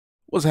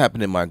What's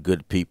happening, my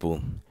good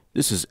people?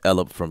 This is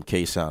Ellip from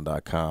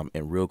ksound.com,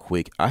 and real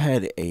quick, I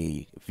had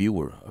a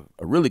viewer,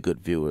 a really good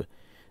viewer,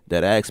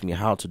 that asked me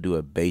how to do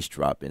a bass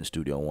drop in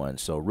Studio One.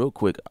 So real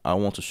quick, I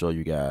want to show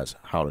you guys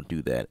how to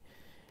do that.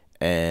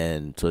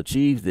 And to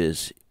achieve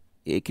this,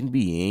 it can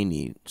be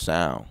any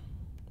sound,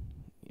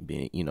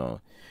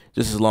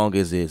 just as long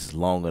as it's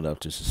long enough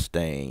to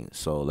sustain.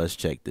 So let's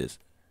check this.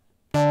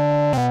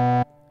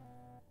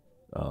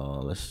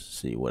 Let's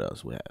see what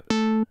else we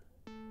have.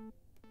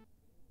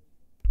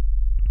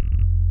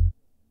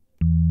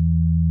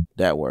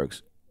 That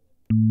works.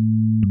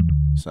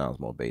 Sounds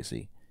more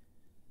bassy.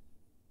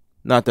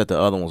 Not that the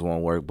other ones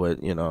won't work,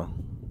 but we're gonna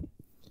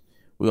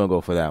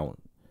go for that one.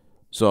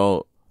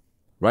 So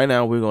right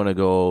now we're gonna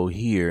go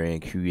here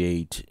and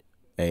create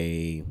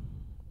a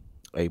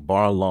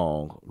bar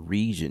long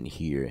region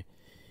here.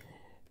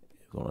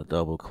 We're gonna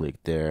double click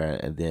there,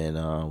 and then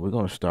we're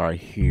gonna start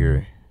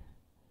here,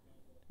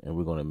 and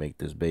we're gonna make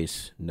this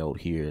bass note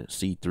here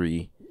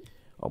C3,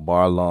 a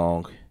bar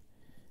long.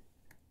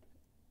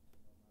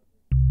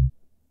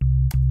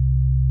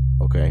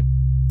 Okay.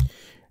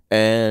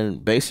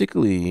 And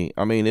basically,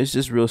 I mean, it's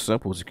just real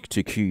simple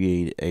to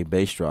create a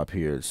bass drop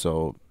here.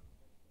 So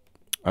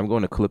I'm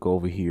going to click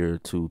over here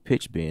to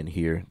pitch bend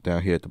here,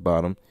 down here at the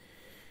bottom.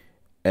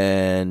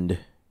 And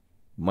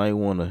might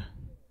want to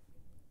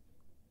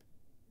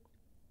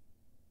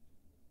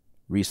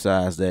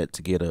resize that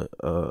to get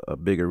a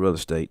bigger real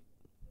estate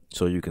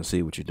so you can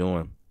see what you're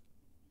doing.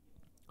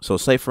 So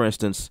say, for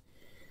instance,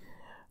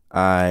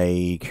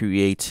 I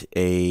create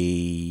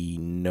a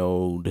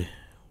node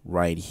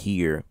right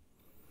here,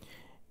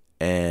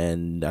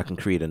 and I can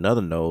create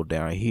another node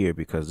down here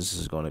because this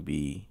is going to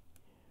be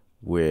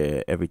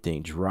where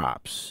everything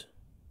drops.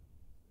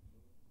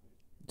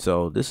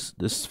 So this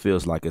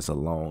feels like it's a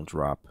long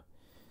drop.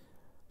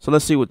 So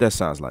let's see what that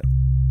sounds like.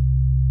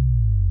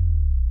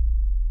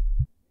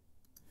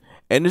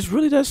 And it's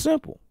really that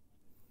simple.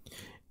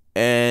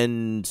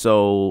 And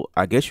so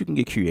I guess you can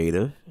get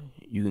creative.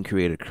 You can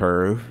create a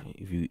curve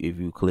if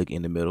you click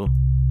in the middle.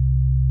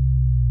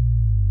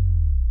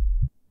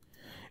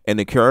 And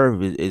the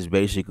curve is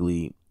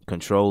basically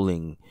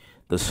controlling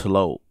the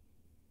slope.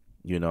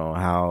 You know,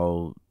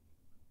 how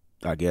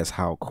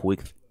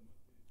quick.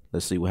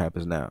 Let's see what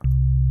happens now.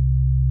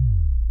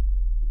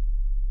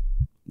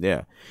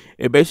 Yeah.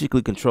 It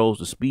basically controls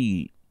the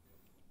speed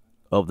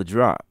of the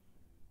drop.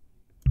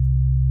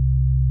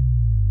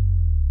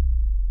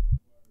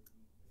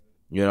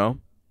 You know?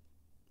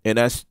 And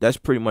that's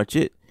pretty much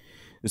it.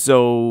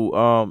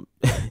 So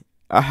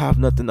I have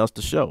nothing else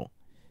to show.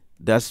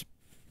 That's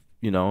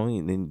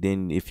and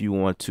then if you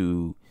want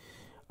to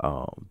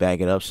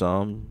back it up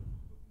some,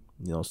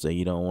 say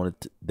you don't want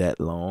it that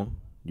long,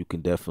 you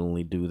can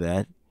definitely do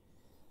that.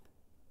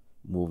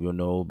 Move your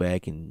node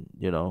back, and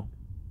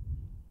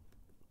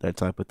that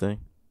type of thing.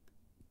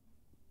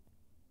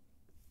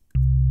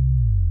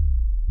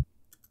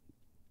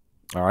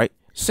 All right.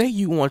 Say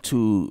you want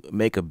to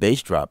make a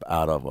bass drop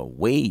out of a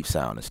wave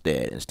sound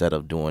instead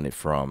of doing it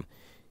from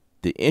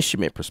the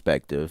instrument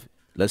perspective.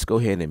 Let's go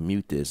ahead and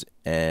mute this.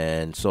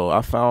 And so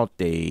I found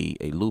a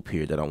loop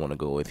here that I want to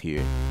go with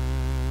here.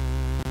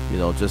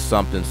 Just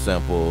something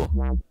simple,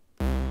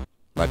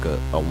 like a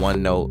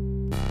one note.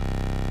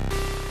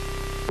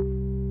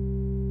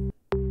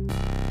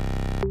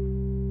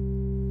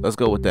 Let's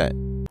go with that.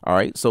 All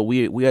right, so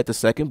we at the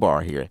second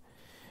bar here,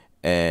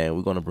 and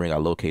we're gonna bring our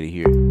locator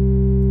here.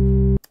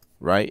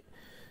 Right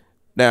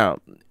now,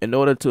 in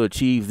order to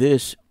achieve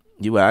this,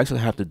 you actually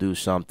have to do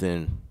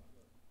something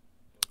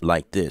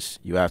like this.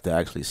 You have to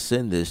actually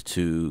send this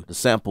to the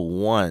sample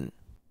one,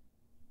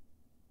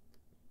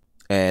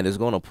 and it's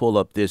going to pull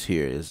up this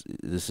here.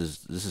 This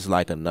is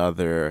like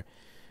another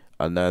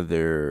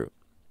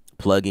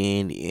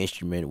plugin,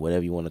 instrument,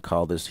 whatever you want to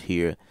call this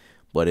here,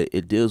 but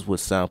it deals with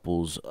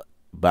samples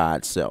by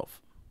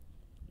itself.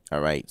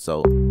 All right,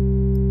 so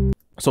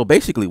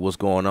basically what's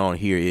going on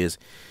here is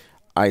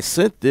I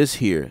sent this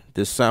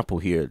sample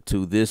here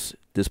to this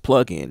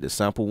plugin, the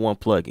sample one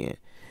plugin,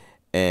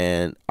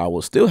 and I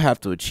will still have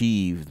to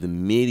achieve the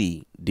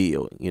MIDI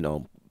deal,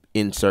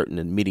 inserting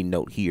the MIDI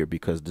note here,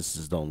 because this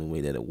is the only way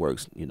that it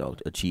works,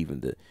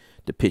 achieving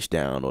the pitch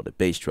down or the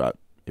bass drop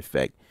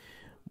effect.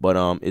 But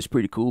it's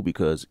pretty cool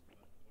because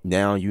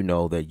now you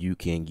know that you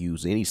can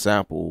use any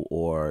sample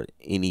or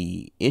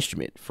any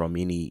instrument from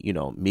any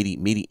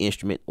MIDI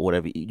instrument or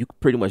whatever. You can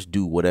pretty much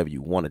do whatever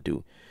you want to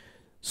do.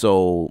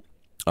 So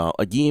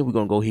again, we're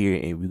gonna go here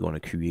and we're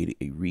gonna create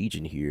a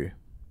region here.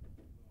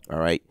 All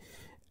right,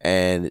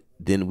 and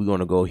then we're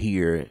gonna go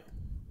here.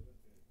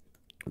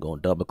 I'm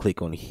gonna double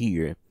click on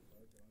here,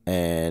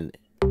 and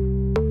you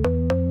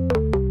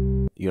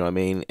know what I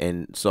mean.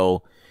 And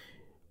so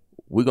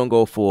we're gonna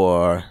go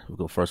for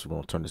first. We're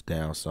gonna turn this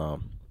down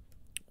some.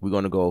 We're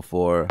gonna go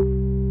for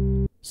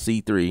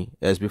C3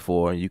 as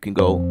before. You can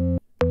go.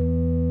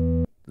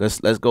 Let's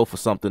go for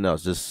something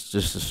else, just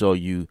to show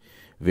you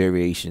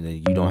variation, and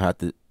you don't have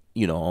to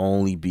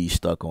only be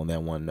stuck on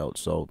that one note.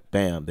 So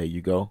bam, there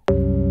you go.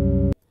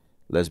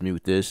 Let's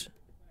mute this.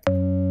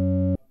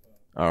 All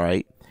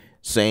right.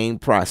 Same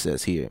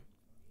process here.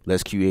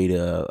 Let's create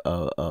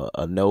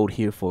a node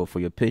here for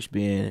your pitch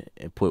bend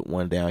and put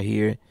one down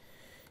here.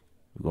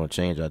 We're going to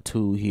change our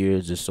tool here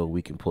just so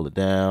we can pull it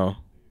down.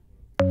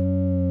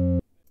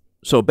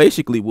 So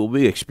basically what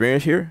we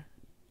experience here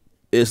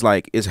is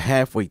like it's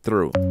halfway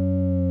through.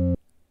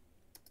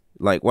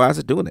 Like, why is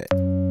it doing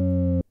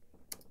that?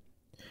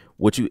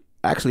 What you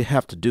actually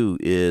have to do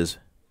is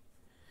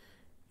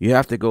you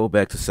have to go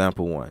back to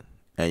sample one,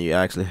 and you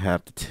actually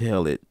have to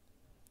tell it,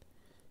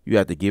 you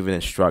have to give it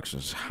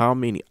instructions. How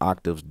many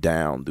octaves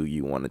down do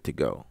you want it to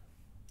go?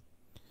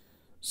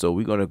 So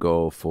we're going to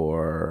go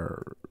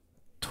for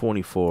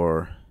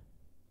 24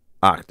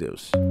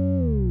 octaves.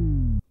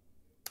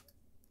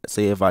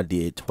 Say if I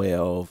did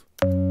 12,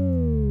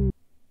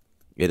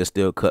 it'll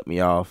still cut me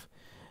off.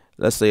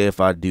 Let's say if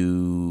I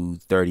do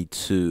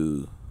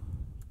 32.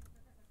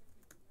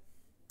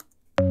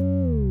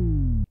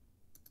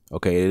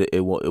 Okay,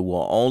 it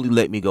will only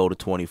let me go to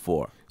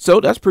 24.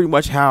 So that's pretty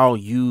much how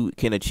you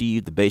can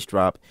achieve the bass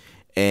drop.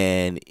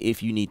 And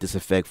if you need this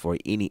effect for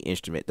any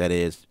instrument, that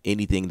is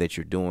anything that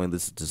you're doing,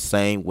 this is the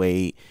same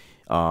way.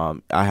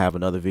 I have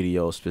another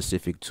video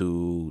specific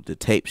to the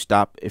tape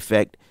stop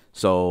effect.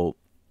 So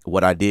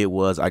what I did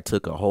was I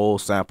took a whole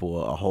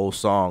sample, a whole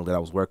song that I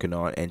was working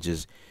on, and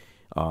just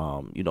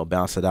you know,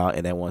 bounce it out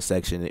in that one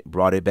section, it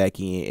brought it back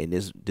in, and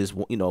this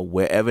you know,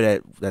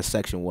 wherever that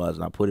section was,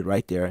 and I put it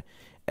right there,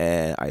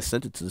 and I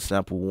sent it to the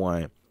sample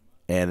one,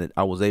 and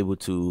I was able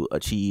to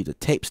achieve the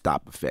tape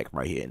stop effect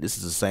right here. And this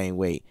is the same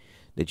way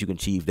that you can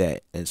achieve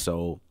that. And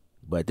so,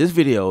 but this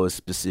video is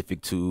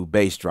specific to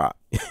bass drop.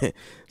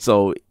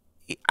 So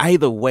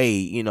either way,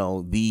 you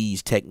know,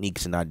 these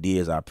techniques and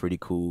ideas are pretty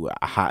cool.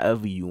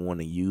 However you want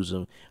to use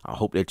them, I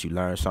hope that you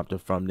learned something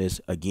from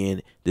this.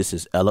 Again, this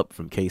is Ellip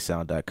from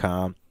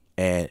ksound.com,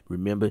 and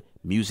remember,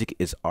 music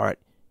is art.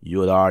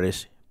 You're the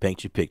artist.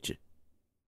 Paint your picture.